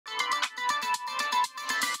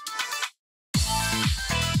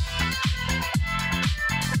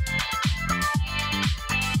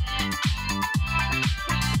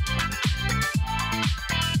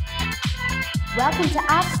Welcome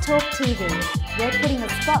to Arts Talk TV. We're putting a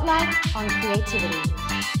spotlight on creativity.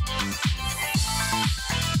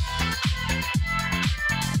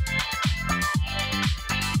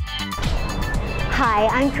 Hi,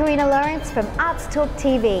 I'm Karina Lawrence from Arts Talk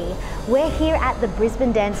TV. We're here at the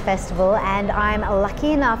Brisbane Dance Festival and I'm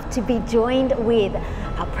lucky enough to be joined with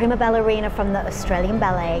a prima ballerina from the Australian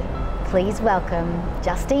Ballet. Please welcome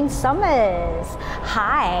Justine Summers.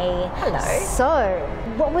 Hi. Hello. So,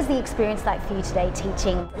 what was the experience like for you today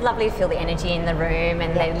teaching? Lovely to feel the energy in the room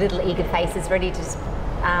and the little eager faces ready to just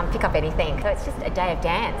pick up anything. So it's just a day of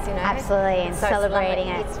dance, you know. Absolutely, and so celebrating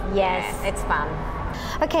it. Yes. Yeah, it's fun.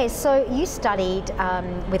 Okay, so you studied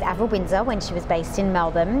with Avril Windsor when she was based in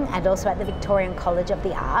Melbourne and also at the Victorian College of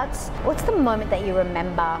the Arts. What's the moment that you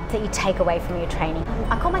remember that you take away from your training?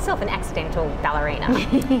 I call myself an accidental ballerina.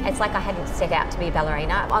 It's like I hadn't set out to be a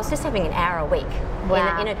ballerina. I was just having an hour a week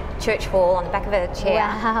in a church hall on the back of a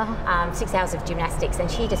chair, 6 hours of gymnastics, and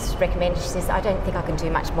she just recommended, she says, I don't think I can do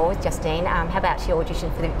much more with Justine. How about she audition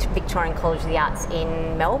for the Victorian College of the Arts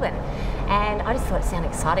in Melbourne? And I just thought it sounded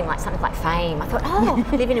exciting, like something like Fame. I thought, oh,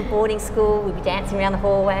 live in a boarding school, we'd be dancing around the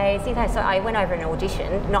hallways, you know. So I went over an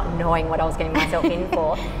audition, not knowing what I was getting myself in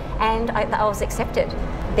for, and I was accepted.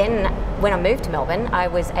 Then when I moved to Melbourne, I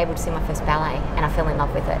was able to see my first ballet and I fell in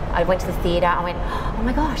love with it. I went to the theatre, I went, oh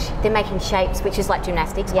my gosh, they're making shapes, which is like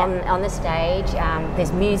gymnastics on the stage.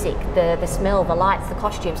 There's music, the smell, the lights, the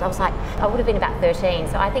costumes. I was like, I would have been about 13,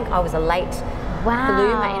 so I think I was a late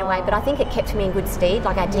bloomer in a way, but I think it kept me in good stead,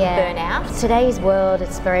 like I didn't burn out. Today's world,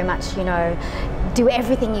 it's very much, you know, do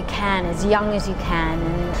everything you can as young as you can,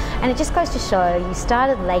 and it just goes to show you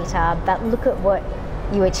started later, but look at what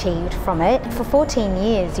you achieved from it. For 14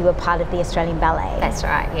 years you were part of the Australian Ballet. That's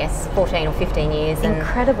right, yes, 14 or 15 years.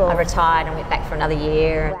 Incredible. And I retired and went back for another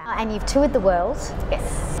year. Wow. And you've toured the world.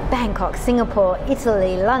 Yes. Bangkok, Singapore,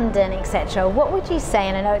 Italy, London, etc. What would you say,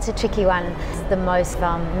 and I know it's a tricky one, is the most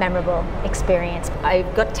memorable experience? I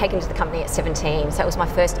got taken to the company at 17, so it was my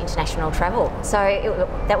first international travel. So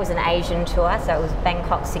that was an Asian tour, so it was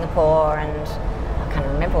Bangkok, Singapore, and I can't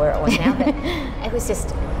remember where it was now, but it was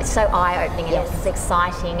just so eye-opening and it was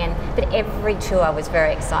exciting. But every tour was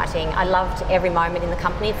very exciting. I loved every moment in the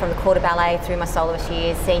company, from the quarter ballet through my soloist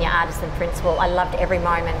years, senior artist and principal. I loved every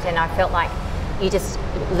moment, and I felt like you just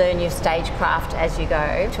learn your stagecraft as you go.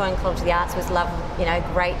 Victorian College of the Arts was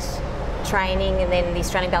great training, and then the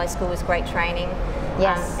Australian Ballet School was great training.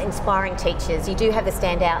 Yes. Inspiring teachers. You do have the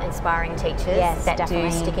standout inspiring teachers that definitely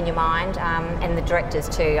do stick in your mind, and the directors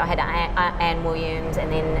too. I had Anne Williams,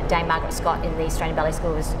 and then Dame Margaret Scott in the Australian Ballet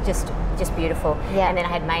School was just beautiful. Yeah. And then I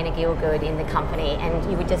had Maina Gielgud in the company, and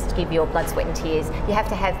you would just give your blood, sweat and tears. You have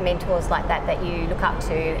to have mentors like that you look up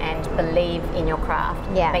to and believe in your craft,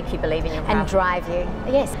 make you believe in your craft. And drive you.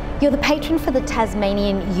 Yes. You're the patron for the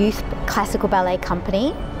Tasmanian Youth Classical Ballet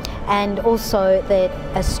Company, and also the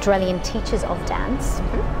Australian Teachers of Dance.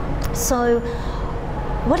 So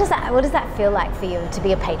what does that feel like for you to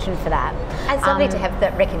be a patron for that? It's lovely to have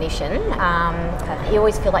that recognition. You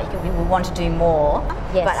always feel like you want to do more,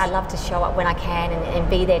 but I love to show up when I can and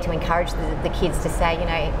be there to encourage the kids to say, you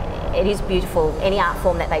know, it is beautiful, any art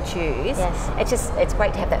form that they choose. Yes. It's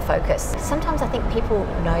great to have that focus. Sometimes I think people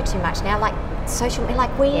know too much now, like social media,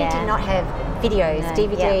 like we did not have videos,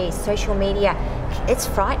 DVDs, social media. It's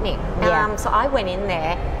frightening. So I went in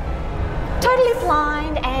there totally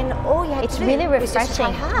blind, and all you had to do really was just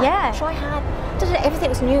try hard. Try hard. Everything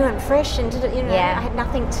was new and fresh, and I had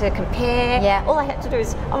nothing to compare. All I had to do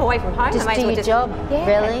is, I'm away from home. Just do your job.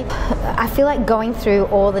 Really. I feel like going through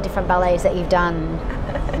all the different ballets that you've done.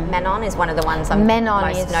 Manon is one of the ones I'm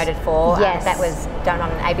most noted for. That was done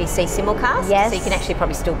on an ABC simulcast. So you can actually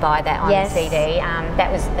probably still buy that on CD.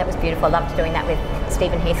 That was beautiful. I loved doing that with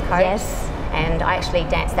Stephen Heathcote. And I actually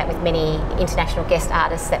danced that with many international guest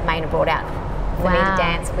artists that Maina brought out for me to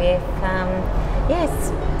dance with.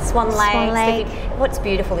 Swan Lake. What's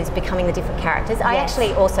beautiful is becoming the different characters. I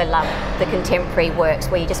actually also love the contemporary works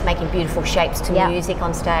where you're just making beautiful shapes to music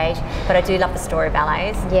on stage, but I do love the story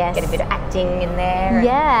ballets. Get a bit of acting in there.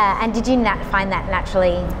 And did you find that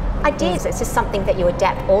naturally? I did. It's just something that you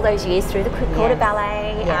adapt all those years through the quarter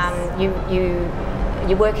ballet.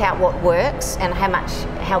 You work out what works and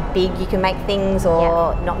how big you can make things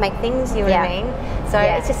or not make things, you know what I mean? So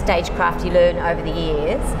it's just stagecraft you learn over the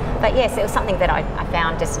years. But yes, it was something that I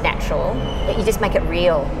found just natural, that you just make it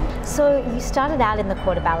real. So you started out in the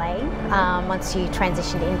quarter ballet once you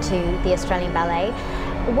transitioned into the Australian Ballet.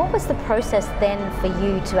 What was the process then for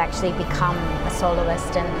you to actually become a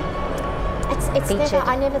soloist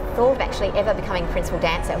I never thought of actually ever becoming principal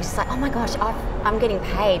dancer. It was just like, oh my gosh, I'm getting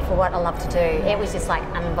paid for what I love to do. It was just like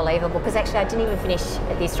unbelievable, because actually I didn't even finish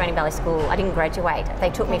at the Australian Ballet School. I didn't graduate. They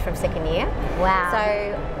took me from second year. Wow.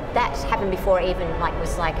 So that happened before I even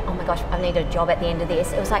was like, oh my gosh, I need a job at the end of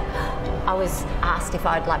this. It was like, I was asked if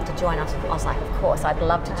I'd like to join. I was like, of course, I'd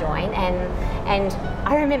love to join. And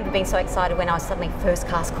I remember being so excited when I was suddenly first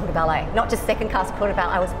class quarter ballet. Not just second class quarter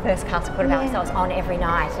ballet, I was first class quarter ballet, so I was on every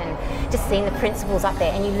night, and just seeing the principals up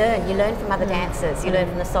there. And you learn from other dancers, you learn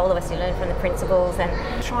from the soloists, you learn from the principals,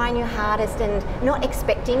 and trying your hardest and not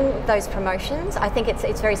expecting those promotions. I think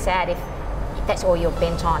it's very sad if that's all you're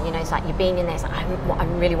bent on. You know, it's like you're being in there, it's like,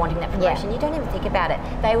 I'm really wanting that promotion. Yeah. You don't even think about it.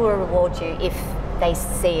 They will reward you if they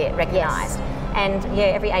see it recognised. Yes. And yeah,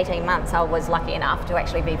 every 18 months I was lucky enough to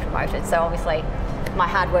actually be promoted. So obviously my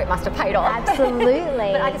hard work must have paid off. Absolutely.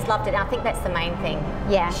 But I just loved it. And I think that's the main thing.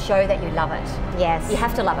 Yeah. Show that you love it. Yes. You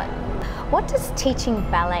have to love it. What does teaching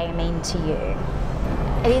ballet mean to you?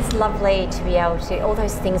 It is lovely to be able to, all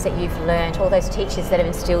those things that you've learned, all those teachers that have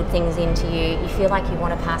instilled things into you, you feel like you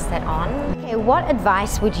want to pass that on. Okay, what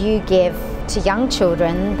advice would you give to young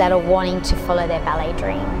children that are wanting to follow their ballet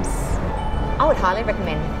dreams? I would highly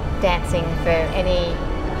recommend dancing for any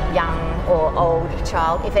young or old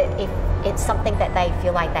child. If it's something that they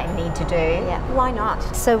feel like they need to do, why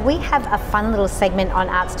not? So we have a fun little segment on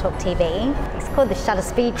Arts Talk TV. It's called the Shutter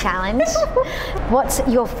Speed Challenge. What's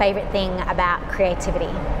your favourite thing about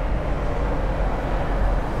creativity?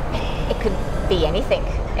 It could be anything.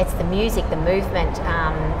 It's the music, the movement,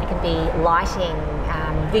 it can be lighting,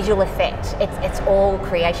 visual effect. It's all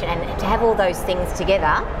creation, and to have all those things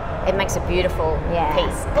together, it makes a beautiful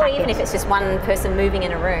piece. Or even if it's just one person moving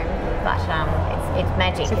in a room, but it's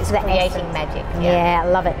magic. It's creating magic. Yeah, I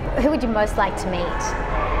love it. Who would you most like to meet?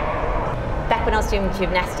 Back when I was doing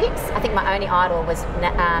gymnastics, I think my only idol was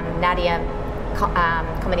Nadia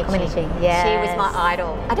Comaneci. Yes. She was my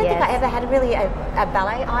idol. I don't think I ever had really a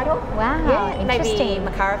ballet idol. Wow, yeah, interesting.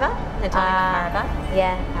 Maybe Makarova, Natalia Makarova.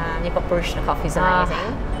 Yeah. You've got Baryshnikov, who's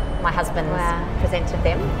amazing. My husband presented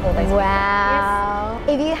them. All those wow.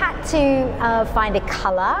 Yes. If you had to find a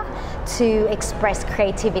colour to express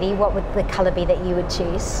creativity, what would the colour be that you would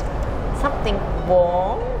choose? Something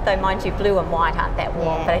warm, though mind you, blue and white aren't that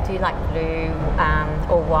warm, but I do like blue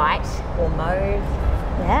or white or mauve.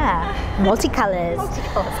 Yeah, multicolours.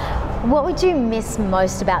 Multicolours. What would you miss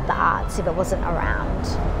most about the arts if it wasn't around?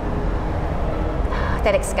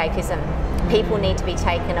 That escapism. People need to be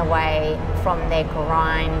taken away from their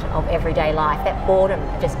grind of everyday life. That boredom,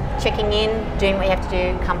 just checking in, doing what you have to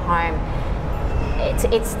do, come home.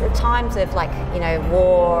 It's the times of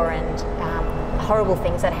war and horrible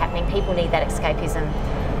things that are happening. People need that escapism.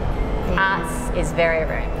 Arts is very,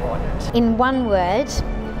 very important. In one word,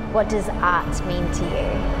 what does art mean to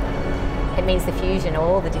you? It means the fusion of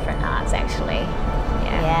all the different arts, actually.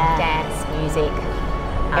 Yeah. Dance, music,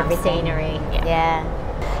 scenery. Yeah.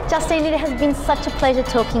 Justine, it has been such a pleasure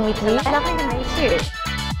talking with you. Lovely to meet you.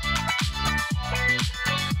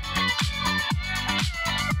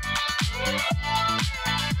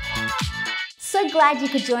 So glad you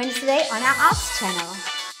could join us today on our Arts channel.